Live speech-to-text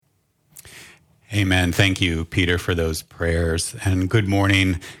Amen. Thank you, Peter, for those prayers. And good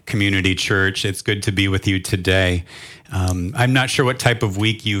morning, Community Church. It's good to be with you today. I'm not sure what type of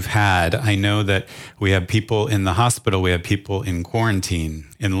week you've had. I know that we have people in the hospital, we have people in quarantine,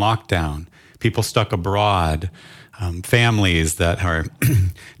 in lockdown, people stuck abroad, families that are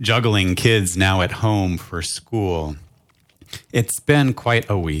juggling kids now at home for school. It's been quite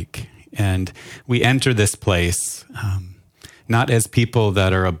a week, and we enter this place not as people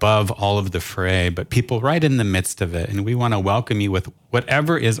that are above all of the fray, but people right in the midst of it. And we want to welcome you with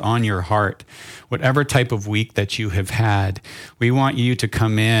whatever is on your heart, whatever type of week that you have had. We want you to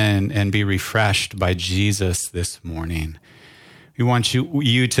come in and be refreshed by Jesus this morning. We want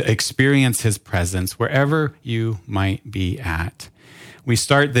you to experience his presence wherever you might be at. We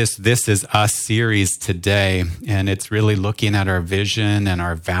start this Is Us series today, and it's really looking at our vision and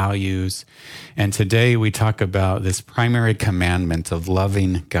our values. And today we talk about this primary commandment of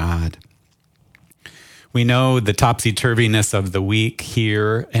loving God. We know the topsy-turviness of the week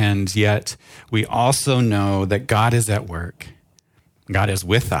here, and yet we also know that God is at work. God is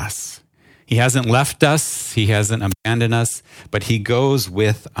with us. He hasn't left us. He hasn't abandoned us, but he goes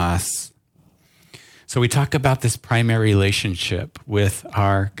with us. So we talk about this primary relationship with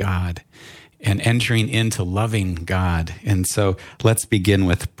our God and entering into loving God. And so let's begin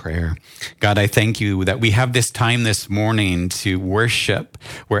with prayer. God, I thank you that we have this time this morning to worship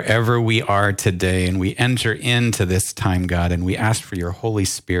wherever we are today. And we enter into this time, God, and we ask for your Holy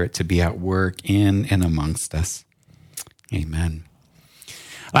Spirit to be at work in and amongst us. Amen.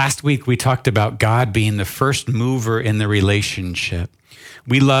 Last week, we talked about God being the first mover in the relationship.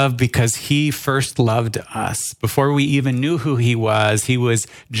 We love because he first loved us. Before we even knew who he was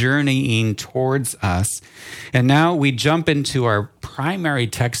journeying towards us. And now we jump into our primary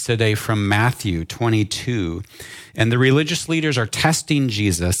text today from Matthew 22. And the religious leaders are testing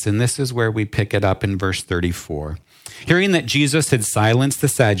Jesus, and this is where we pick it up in verse 34. Hearing that Jesus had silenced the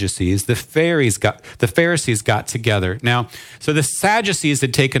Sadducees, the Pharisees got together. Now, so the Sadducees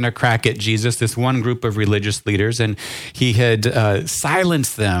had taken a crack at Jesus, this one group of religious leaders, and he had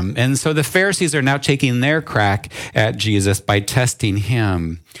silenced them. And so the Pharisees are now taking their crack at Jesus by testing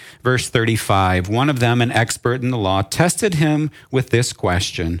him. Verse 35, one of them, an expert in the law, tested him with this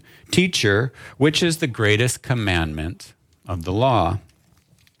question, "Teacher, which is the greatest commandment of the law?"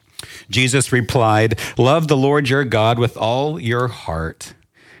 Jesus replied, "Love the Lord your God with all your heart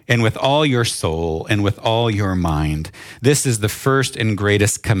and with all your soul and with all your mind. This is the first and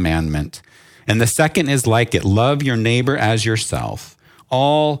greatest commandment. And the second is like it, love your neighbor as yourself.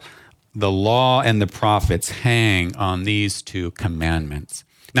 All the law and the prophets hang on these two commandments."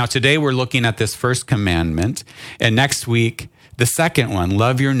 Now, today we're looking at this first commandment, and next week, the second one,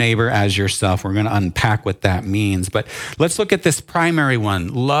 love your neighbor as yourself. We're going to unpack what that means. But let's look at this primary one,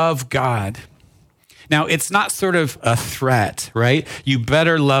 love God. Now, it's not sort of a threat, right? You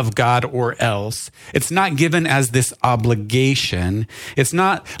better love God or else. It's not given as this obligation. It's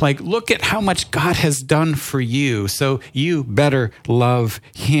not like, look at how much God has done for you, so you better love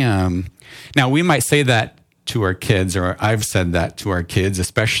him. Now, we might say that to our kids, or I've said that to our kids,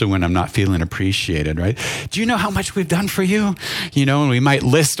 especially when I'm not feeling appreciated, right? Do you know how much we've done for you? You know, and we might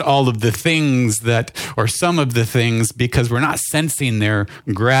list all of the things or some of the things, because we're not sensing their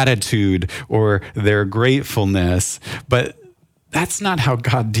gratitude or their gratefulness. But that's not how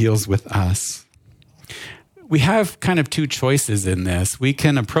God deals with us. We have kind of two choices in this. We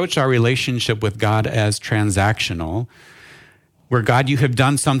can approach our relationship with God as transactional, where God, you have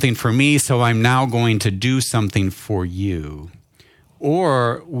done something for me, so I'm now going to do something for you.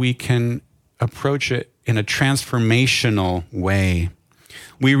 Or we can approach it in a transformational way.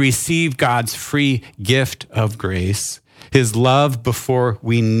 We receive God's free gift of grace, his love before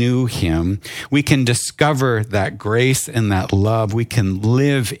we knew him. We can discover that grace and that love. We can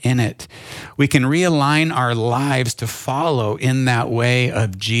live in it. We can realign our lives to follow in that way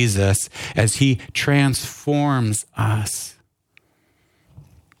of Jesus as he transforms us.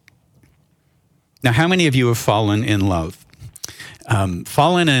 Now, how many of you have fallen in love?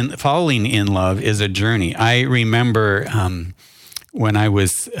 Falling in love is a journey. I remember when I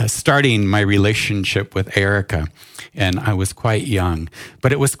was starting my relationship with Erica, and I was quite young,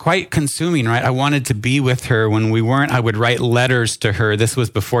 but it was quite consuming, right? I wanted to be with her. When we weren't, I would write letters to her. This was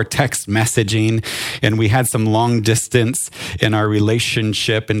before text messaging, and we had some long distance in our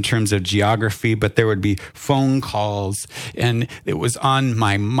relationship in terms of geography, but there would be phone calls, and it was on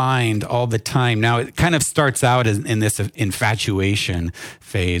my mind all the time. Now, it kind of starts out in this infatuation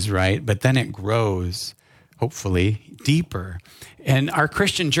phase, right? But then it grows hopefully deeper. And our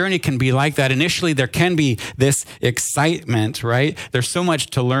Christian journey can be like that. Initially, there can be this excitement, right? There's so much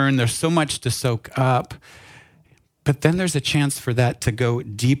to learn. There's so much to soak up. But then there's a chance for that to go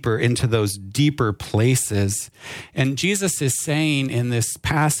deeper into those deeper places. And Jesus is saying in this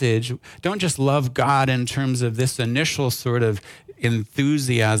passage, don't just love God in terms of this initial sort of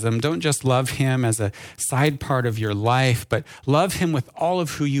enthusiasm. Don't just love him as a side part of your life, but love him with all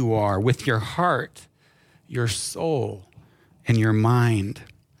of who you are, with your heart, your soul, and your mind,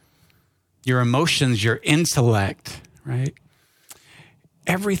 your emotions, your intellect, right?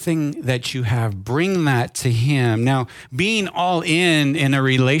 Everything that you have, bring that to him. Now, being all in a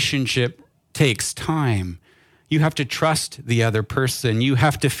relationship takes time. You have to trust the other person. You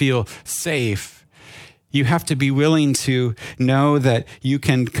have to feel safe. You have to be willing to know that you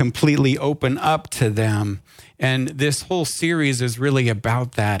can completely open up to them. And this whole series is really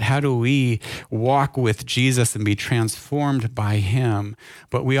about that. How do we walk with Jesus and be transformed by him?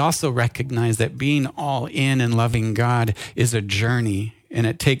 But we also recognize that being all in and loving God is a journey. And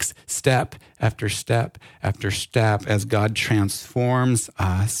it takes step after step after step as God transforms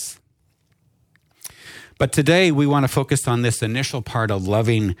us. But today we want to focus on this initial part of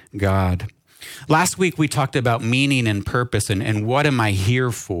loving God. Last week we talked about meaning and purpose and what am I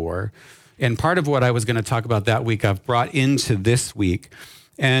here for? And part of what I was going to talk about that week I've brought into this week.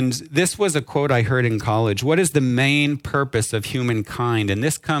 And this was a quote I heard in college. What is the main purpose of humankind? And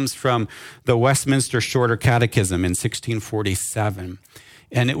this comes from the Westminster Shorter Catechism in 1647.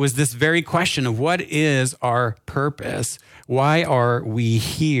 And it was this very question of what is our purpose? Why are we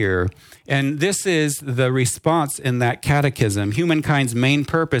here? And this is the response in that catechism. Humankind's main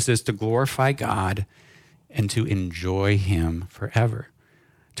purpose is to glorify God and to enjoy him forever.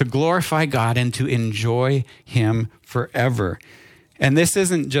 To glorify God and to enjoy him forever. And this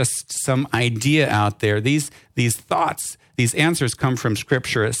isn't just some idea out there. These thoughts, these answers come from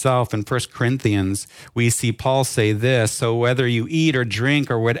Scripture itself. In 1 Corinthians, we see Paul say this, so whether you eat or drink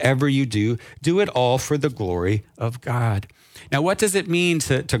or whatever you do, do it all for the glory of God. Now, what does it mean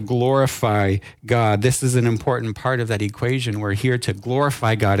to glorify God? This is an important part of that equation. We're here to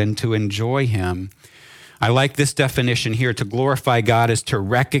glorify God and to enjoy him. I like this definition here. To glorify God is to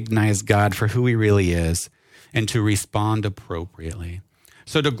recognize God for who he really is and to respond appropriately.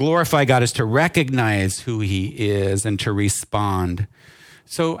 So to glorify God is to recognize who he is and to respond.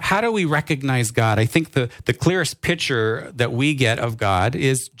 So how do we recognize God? I think the clearest picture that we get of God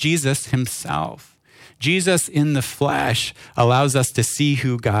is Jesus himself. Jesus in the flesh allows us to see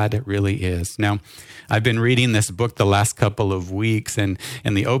who God really is. Now, I've been reading this book the last couple of weeks, and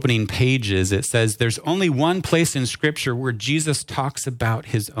in the opening pages, it says there's only one place in Scripture where Jesus talks about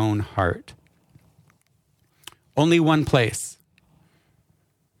his own heart. Only one place.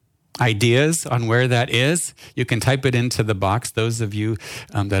 Ideas on where that is, you can type it into the box. Those of you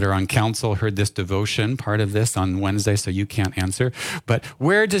that are on council heard this devotion, part of this on Wednesday, so you can't answer. But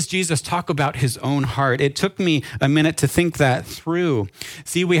where does Jesus talk about his own heart? It took me a minute to think that through.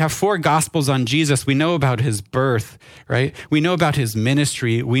 See, we have 4 Gospels on Jesus. We know about his birth, right? We know about his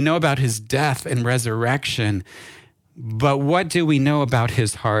ministry. We know about his death and resurrection. But what do we know about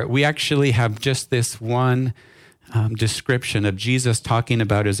his heart? We actually have just this one description of Jesus talking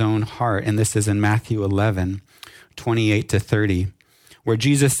about his own heart. And this is in Matthew 11, 28 to 30, where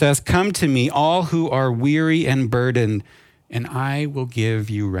Jesus says, come to me, all who are weary and burdened, and I will give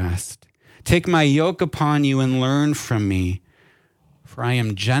you rest. Take my yoke upon you and learn from me, for I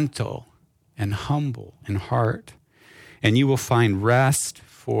am gentle and humble in heart, and you will find rest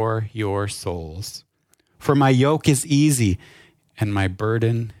for your souls. For my yoke is easy and my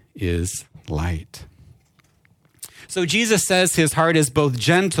burden is light. So Jesus says his heart is both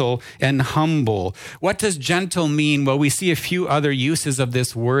gentle and humble. What does gentle mean? Well, we see a few other uses of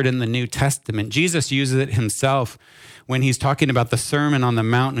this word in the New Testament. Jesus uses it himself when he's talking about the Sermon on the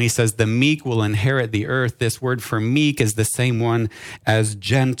Mount, and he says, the meek will inherit the earth. This word for meek is the same one as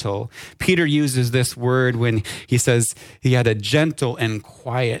gentle. Peter uses this word when he says he had a gentle and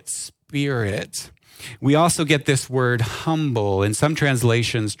quiet spirit. We also get this word humble, in some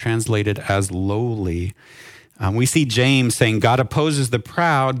translations translated as lowly. We see James saying, God opposes the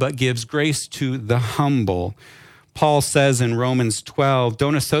proud, but gives grace to the humble. Paul says in Romans 12,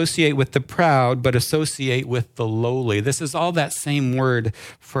 don't associate with the proud, but associate with the lowly. This is all that same word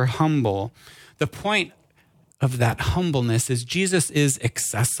for humble. The point of that humbleness is Jesus is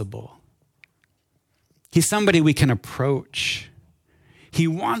accessible. He's somebody we can approach. He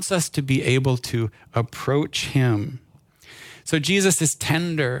wants us to be able to approach him. So Jesus is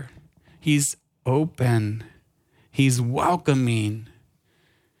tender. He's open. He's welcoming.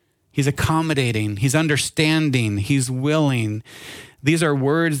 He's accommodating. He's understanding. He's willing. These are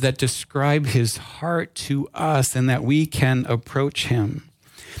words that describe his heart to us and that we can approach him.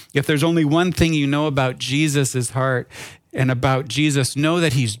 If there's only one thing you know about Jesus' heart and about Jesus, know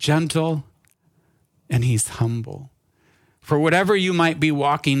that he's gentle and he's humble. For whatever you might be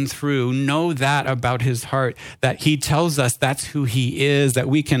walking through, know that about his heart, that he tells us that's who he is, that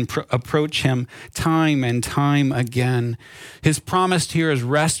we can approach him time and time again. His promise here is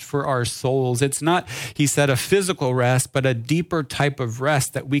rest for our souls. It's not, he said, a physical rest, but a deeper type of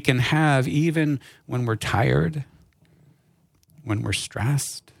rest that we can have even when we're tired, when we're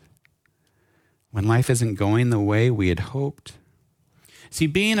stressed, when life isn't going the way we had hoped. See,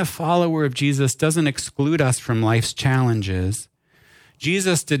 being a follower of Jesus doesn't exclude us from life's challenges.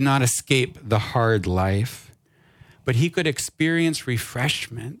 Jesus did not escape the hard life, but he could experience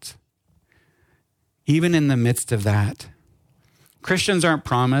refreshment even in the midst of that. Christians aren't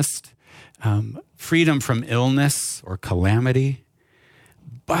promised freedom from illness or calamity,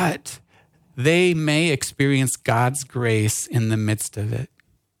 but they may experience God's grace in the midst of it.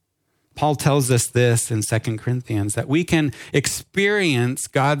 Paul tells us this in 2 Corinthians, that we can experience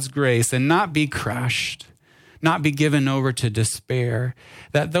God's grace and not be crushed, not be given over to despair.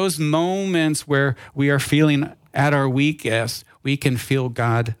 That those moments where we are feeling at our weakest, we can feel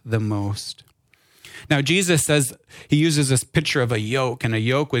God the most. Now, Jesus says, he uses this picture of a yoke, and a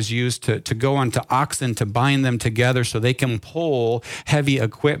yoke was used to go onto oxen to bind them together so they can pull heavy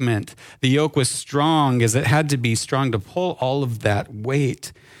equipment. The yoke was strong as it had to be strong to pull all of that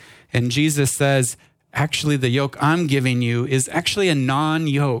weight. And Jesus says, actually, the yoke I'm giving you is actually a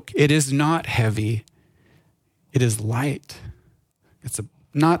non-yoke. It is not heavy. It is light. It's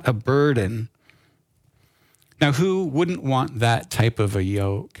not a burden. Now, who wouldn't want that type of a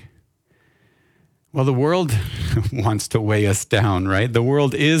yoke? Well, the world wants to weigh us down, right? The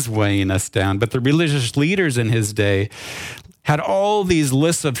world is weighing us down. But the religious leaders in his day had all these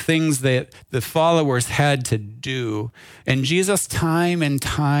lists of things that the followers had to do. And Jesus time and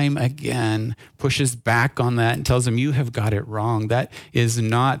time again pushes back on that and tells them, you have got it wrong. That is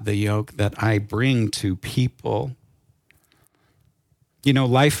not the yoke that I bring to people. You know,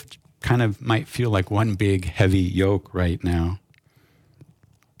 life kind of might feel like one big heavy yoke right now.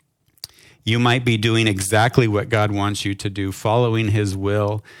 You might be doing exactly what God wants you to do, following his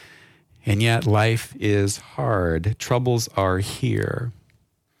will. And yet life is hard. Troubles are here.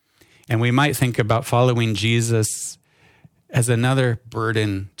 And we might think about following Jesus as another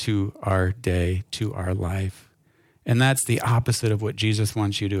burden to our day, to our life. And that's the opposite of what Jesus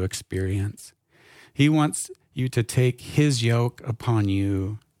wants you to experience. He wants you to take his yoke upon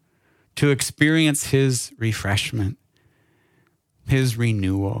you, to experience his refreshment, his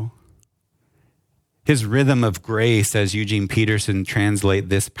renewal, his rhythm of grace, as Eugene Peterson translates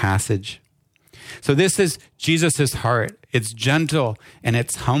this passage. So this is Jesus' heart. It's gentle and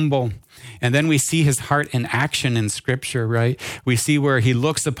it's humble. And then we see his heart in action in Scripture, right? We see where he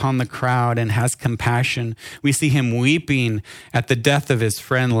looks upon the crowd and has compassion. We see him weeping at the death of his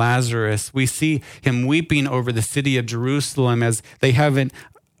friend Lazarus. We see him weeping over the city of Jerusalem as they haven't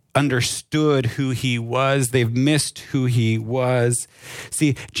understood who he was. They've missed who he was.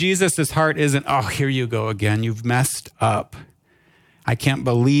 See, Jesus' heart isn't, oh, here you go again. You've messed up. I can't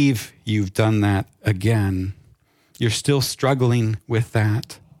believe you've done that again. You're still struggling with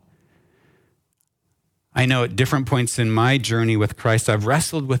that. I know at different points in my journey with Christ, I've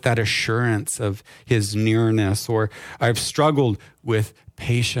wrestled with that assurance of his nearness, or I've struggled with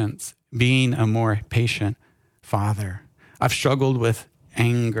patience, being a more patient father. I've struggled with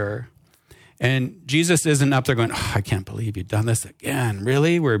anger. And Jesus isn't up there going, oh, I can't believe you've done this again.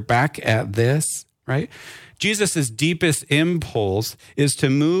 Really? We're back at this, right? Jesus' deepest impulse is to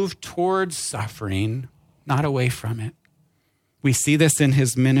move towards suffering, not away from it. We see this in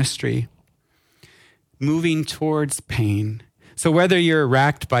his ministry, moving towards pain. So whether you're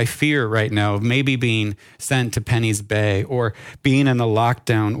racked by fear right now of maybe being sent to Penny's Bay, or being in a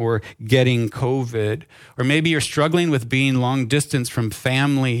lockdown, or getting COVID, or maybe you're struggling with being long distance from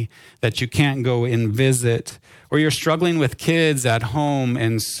family that you can't go and visit, or you're struggling with kids at home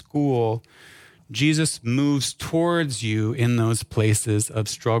and school, Jesus moves towards you in those places of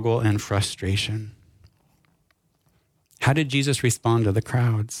struggle and frustration. How did Jesus respond to the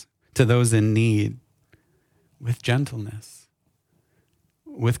crowds, to those in need? With gentleness,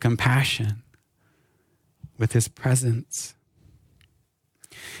 with compassion, with his presence.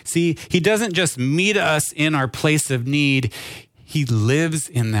 See, he doesn't just meet us in our place of need. He lives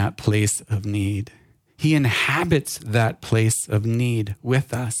in that place of need. He inhabits that place of need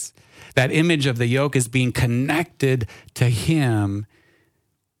with us. That image of the yoke is being connected to him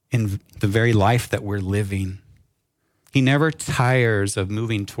in the very life that we're living. He never tires of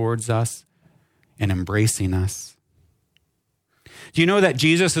moving towards us and embracing us. Do you know that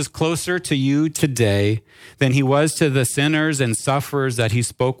Jesus is closer to you today than he was to the sinners and sufferers that he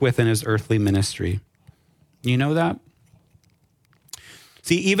spoke with in his earthly ministry? You know that?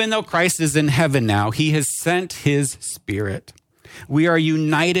 See, even though Christ is in heaven now, he has sent his Spirit. We are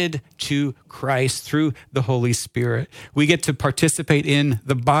united to Christ through the Holy Spirit. We get to participate in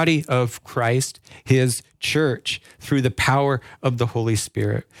the body of Christ, his church, through the power of the Holy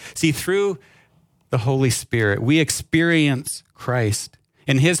Spirit. See, through the Holy Spirit, we experience Christ,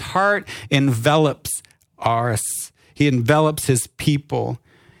 and his heart envelops us. He envelops his people,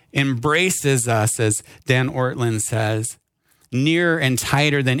 embraces us, as Dan Ortlund says, nearer and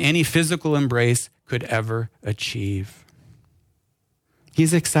tighter than any physical embrace could ever achieve.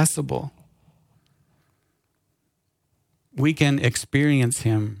 He's accessible. We can experience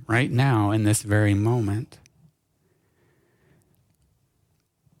him right now in this very moment.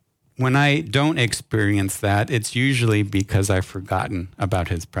 When I don't experience that, it's usually because I've forgotten about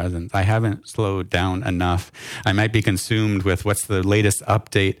his presence. I haven't slowed down enough. I might be consumed with what's the latest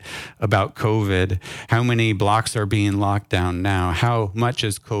update about COVID, how many blocks are being locked down now, how much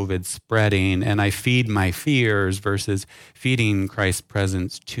is COVID spreading, and I feed my fears versus feeding Christ's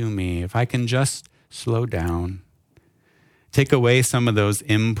presence to me. If I can just slow down, take away some of those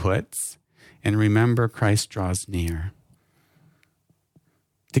inputs, and remember Christ draws near.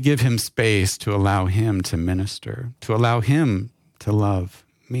 To give him space, to allow him to minister, to allow him to love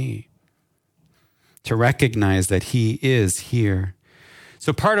me, to recognize that he is here.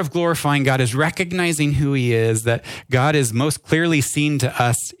 So part of glorifying God is recognizing who he is, that God is most clearly seen to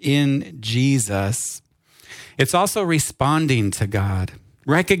us in Jesus. It's also responding to God,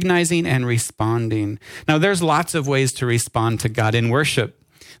 recognizing and responding. Now, there's lots of ways to respond to God. In worship,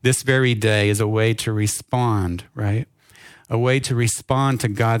 this very day is a way to respond, right? A way to respond to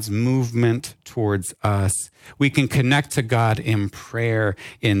God's movement towards us. We can connect to God in prayer,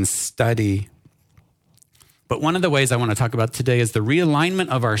 in study. But one of the ways I want to talk about today is the realignment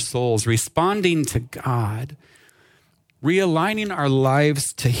of our souls, responding to God, realigning our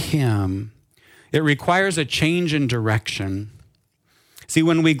lives to him. It requires a change in direction. See,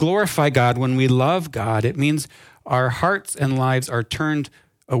 when we glorify God, when we love God, it means our hearts and lives are turned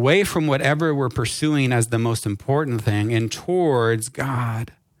away from whatever we're pursuing as the most important thing and towards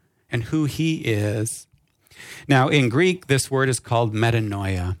God and who he is. Now, in Greek, this word is called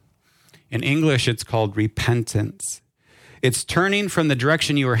metanoia. In English, it's called repentance. It's turning from the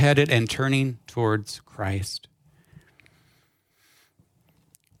direction you were headed and turning towards Christ.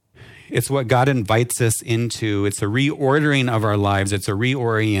 It's what God invites us into. It's a reordering of our lives. It's a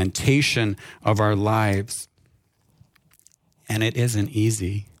reorientation of our lives. And it isn't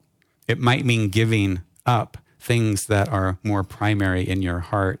easy. It might mean giving up things that are more primary in your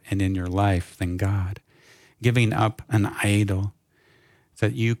heart and in your life than God. Giving up an idol so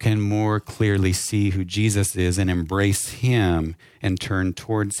that you can more clearly see who Jesus is and embrace him and turn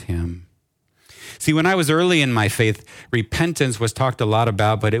towards him. See, when I was early in my faith, repentance was talked a lot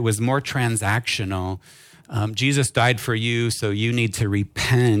about, but it was more transactional. Jesus died for you, so you need to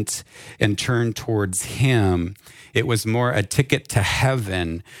repent and turn towards him. It was more a ticket to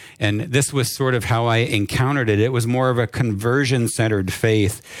heaven. And this was sort of how I encountered it. It was more of a conversion-centered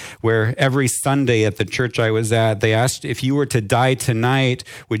faith where every Sunday at the church I was at, they asked, if you were to die tonight,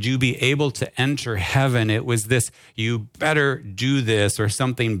 would you be able to enter heaven? It was this, you better do this or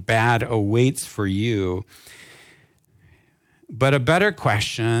something bad awaits for you. But a better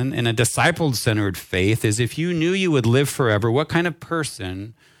question in a disciple-centered faith is, if you knew you would live forever, what kind of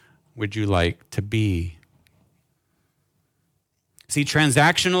person would you like to be? See,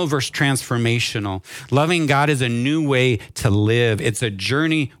 transactional versus transformational. Loving God is a new way to live. It's a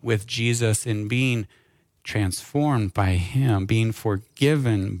journey with Jesus in being transformed by him, being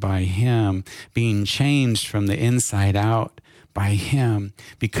forgiven by him, being changed from the inside out by him,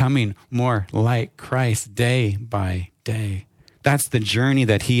 becoming more like Christ day by day. That's the journey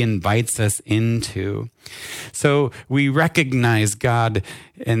that he invites us into. So we recognize God,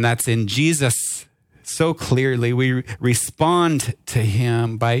 and that's in Jesus so clearly. We respond to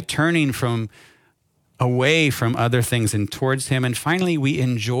him by turning away from other things and towards him. And finally, we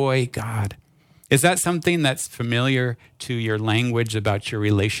enjoy God. Is that something that's familiar to your language about your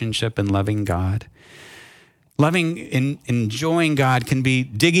relationship and loving God? Loving and enjoying God can be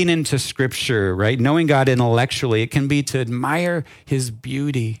digging into scripture, right? Knowing God intellectually. It can be to admire his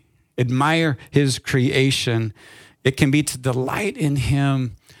beauty, admire his creation. It can be to delight in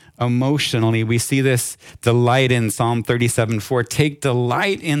him emotionally. We see this delight in Psalm 37:4. Take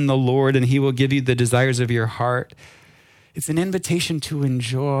delight in the Lord, and he will give you the desires of your heart. It's an invitation to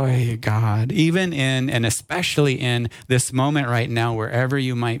enjoy God, even in and especially in this moment right now, wherever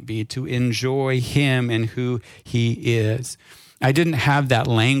you might be, to enjoy him and who he is. I didn't have that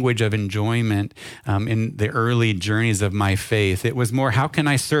language of enjoyment in the early journeys of my faith. It was more, how can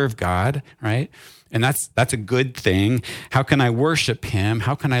I serve God, right? And that's a good thing. How can I worship him?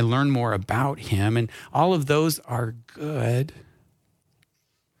 How can I learn more about him? And all of those are good.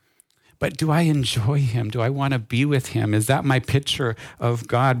 But do I enjoy him? Do I want to be with him? Is that my picture of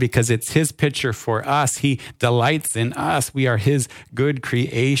God? Because it's his picture for us. He delights in us. We are his good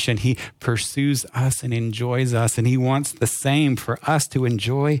creation. He pursues us and enjoys us. And he wants the same for us to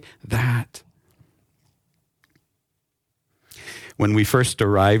enjoy that. When we first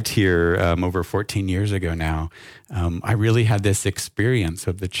arrived here over 14 years ago now, I really had this experience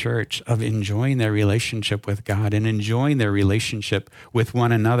of the church of enjoying their relationship with God and enjoying their relationship with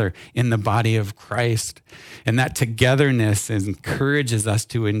one another in the body of Christ. And that togetherness encourages us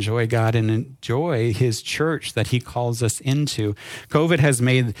to enjoy God and enjoy his church that he calls us into. COVID has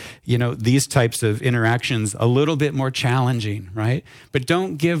made, these types of interactions a little bit more challenging, right? But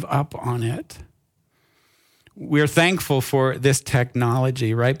don't give up on it. We're thankful for this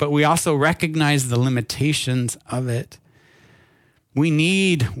technology, right? But we also recognize the limitations of it. We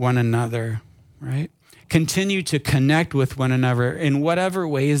need one another, right? Continue to connect with one another in whatever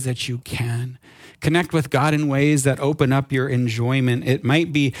ways that you can. Connect with God in ways that open up your enjoyment. It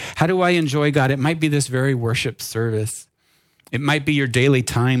might be, how do I enjoy God? It might be this very worship service. It might be your daily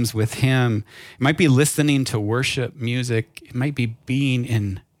times with him. It might be listening to worship music. It might be being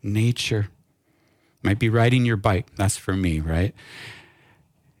in nature. Might be riding your bike. That's for me, right?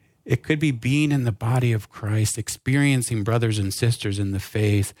 It could be being in the body of Christ, experiencing brothers and sisters in the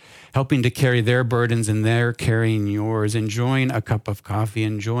faith, helping to carry their burdens and they're carrying yours, enjoying a cup of coffee,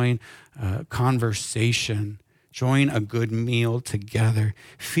 enjoying conversation, enjoying a good meal together.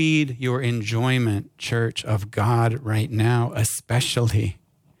 Feed your enjoyment, church, of God right now, especially.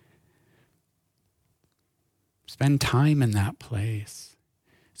 Spend time in that place.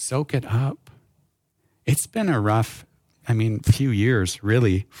 Soak it up. It's been a rough, few years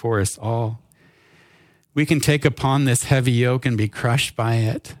really for us all. We can take upon this heavy yoke and be crushed by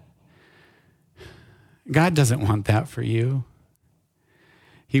it. God doesn't want that for you.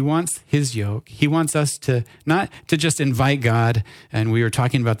 He wants his yoke. He wants us to not to just invite God. And we were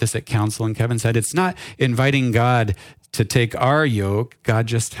talking about this at council, and Kevin said, it's not inviting God to take our yoke. God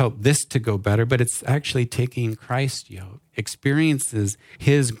just helped this to go better, but it's actually taking Christ's yoke, experiences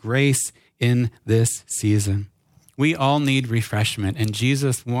his grace in this season. We all need refreshment, and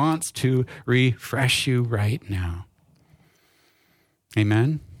Jesus wants to refresh you right now.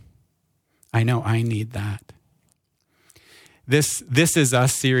 Amen? I know I need that. This Is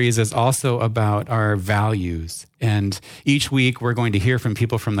Us series is also about our values, and each week we're going to hear from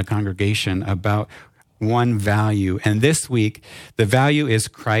people from the congregation about one value. And this week, the value is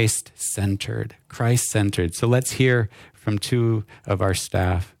Christ-centered. Christ-centered. So let's hear from two of our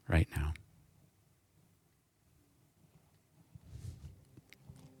staff right now.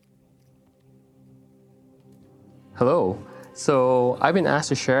 Hello. So I've been asked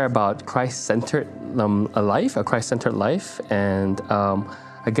to share about Christ-centered a Christ-centered life, and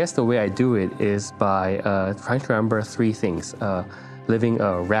I guess the way I do it is by trying to remember three things: living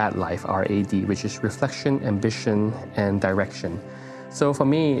a RAD life, R-A-D, which is reflection, ambition, and direction. So for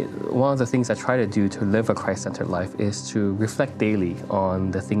me, one of the things I try to do to live a Christ-centered life is to reflect daily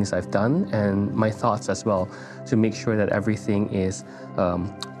on the things I've done and my thoughts as well, to make sure that everything is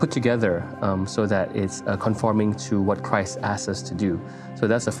put together so that it's conforming to what Christ asks us to do. So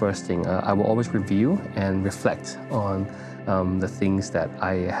that's the first thing. I will always review and reflect on the things that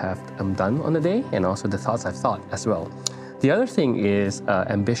I have done on the day, and also the thoughts I've thought as well. The other thing is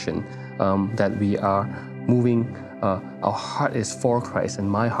ambition, that we are moving. Our heart is for Christ, and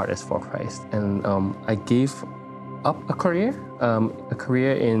my heart is for Christ. And I gave up a career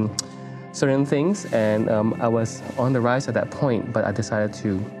in certain things, and I was on the rise at that point, but I decided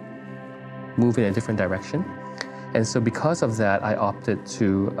to move in a different direction. And so because of that, I opted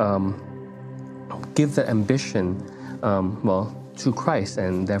to give the ambition, to Christ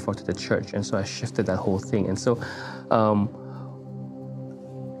and therefore to the church. And so I shifted that whole thing. And so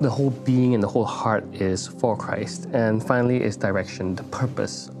the whole being and the whole heart is for Christ. And finally is direction, the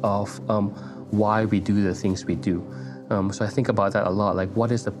purpose of why we do the things we do. So I think about that a lot, like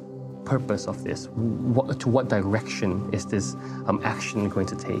what is the purpose of this? To what direction is this action going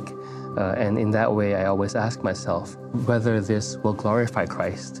to take? And in that way, I always ask myself, whether this will glorify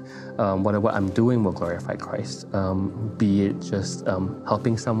Christ, whether what I'm doing will glorify Christ, be it just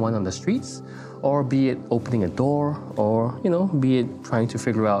helping someone on the streets, or be it opening a door, or be it trying to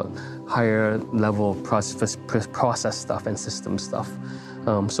figure out higher level process stuff and system stuff.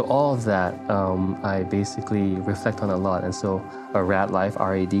 So all of that I basically reflect on a lot, and so a RAD life,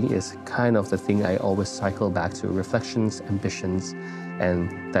 RAD, is kind of the thing I always cycle back to: reflections, ambitions,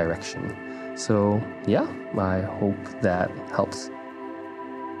 and direction. So yeah, I hope that helps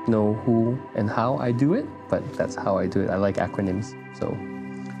know who and how I do it, but that's how I do it. I like acronyms, so.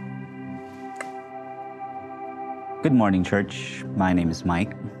 Good morning, church. My name is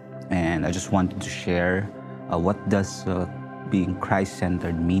Mike, and I just wanted to share what does being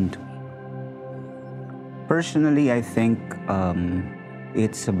Christ-centered mean to me. Personally, I think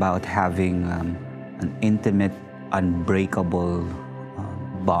it's about having an intimate, unbreakable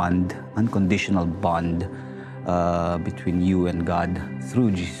bond, unconditional bond between you and God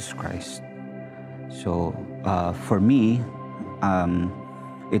through Jesus Christ. So for me,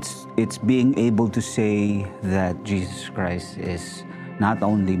 it's being able to say that Jesus Christ is not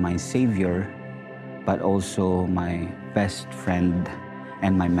only my Savior, but also my best friend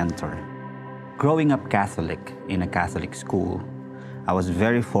and my mentor. Growing up Catholic in a Catholic school, I was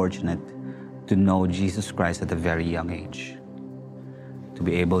very fortunate to know Jesus Christ at a very young age. To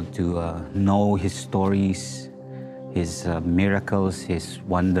be able to know His stories, His miracles, His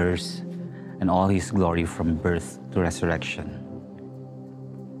wonders, and all His glory from birth to resurrection.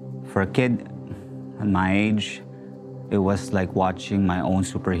 For a kid at my age, it was like watching my own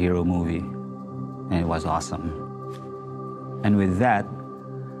superhero movie, and it was awesome. And with that,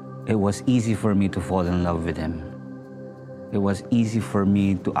 it was easy for me to fall in love with Him. It was easy for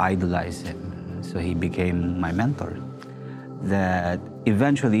me to idolize Him, so He became my mentor. That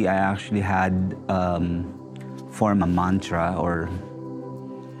eventually I actually had formed a mantra, or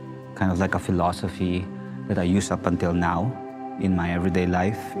kind of like a philosophy that I use up until now in my everyday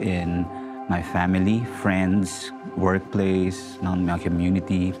life, in my family, friends, workplace, in my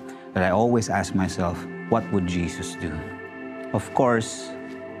community, that I always ask myself, what would Jesus do? Of course,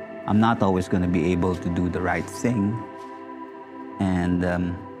 I'm not always going to be able to do the right thing, and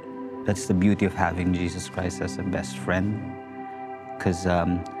that's the beauty of having Jesus Christ as a best friend, because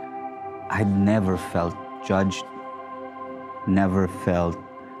I never felt judged, never felt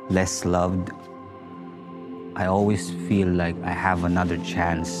less loved. I always feel like I have another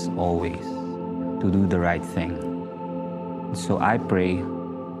chance always to do the right thing. So I pray,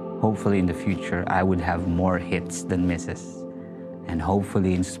 hopefully in the future, I would have more hits than misses, and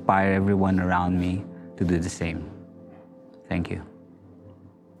hopefully inspire everyone around me to do the same. Thank you.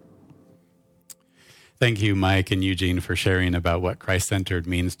 Thank you, Mike and Eugene, for sharing about what Christ-centered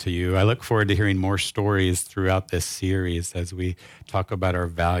means to you. I look forward to hearing more stories throughout this series as we talk about our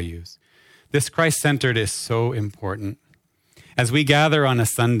values. This Christ-centered is so important. As we gather on a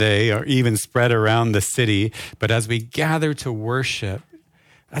Sunday, or even spread around the city, but as we gather to worship,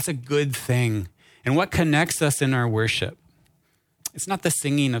 that's a good thing. And what connects us in our worship? It's not the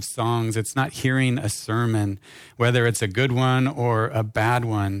singing of songs. It's not hearing a sermon, whether it's a good one or a bad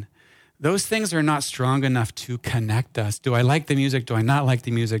one. Those things are not strong enough to connect us. Do I like the music? Do I not like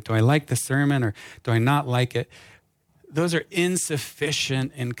the music? Do I like the sermon, or do I not like it? Those are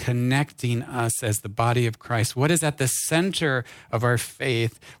insufficient in connecting us as the body of Christ. What is at the center of our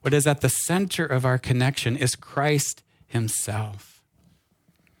faith, what is at the center of our connection, is Christ Himself.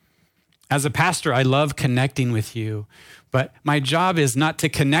 As a pastor, I love connecting with you, but my job is not to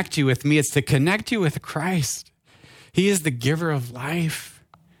connect you with me, it's to connect you with Christ. He is the giver of life.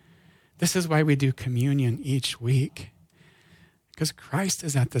 This is why we do communion each week, because Christ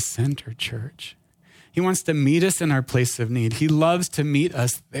is at the center, church. He wants to meet us in our place of need. He loves to meet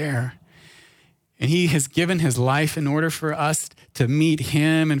us there. And He has given His life in order for us to meet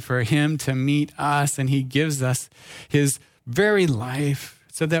Him and for Him to meet us. And He gives us His very life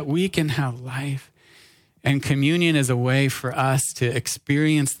so that we can have life. And communion is a way for us to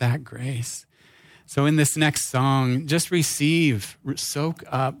experience that grace. So in this next song, just receive, soak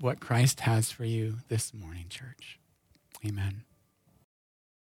up what Christ has for you this morning, church. Amen.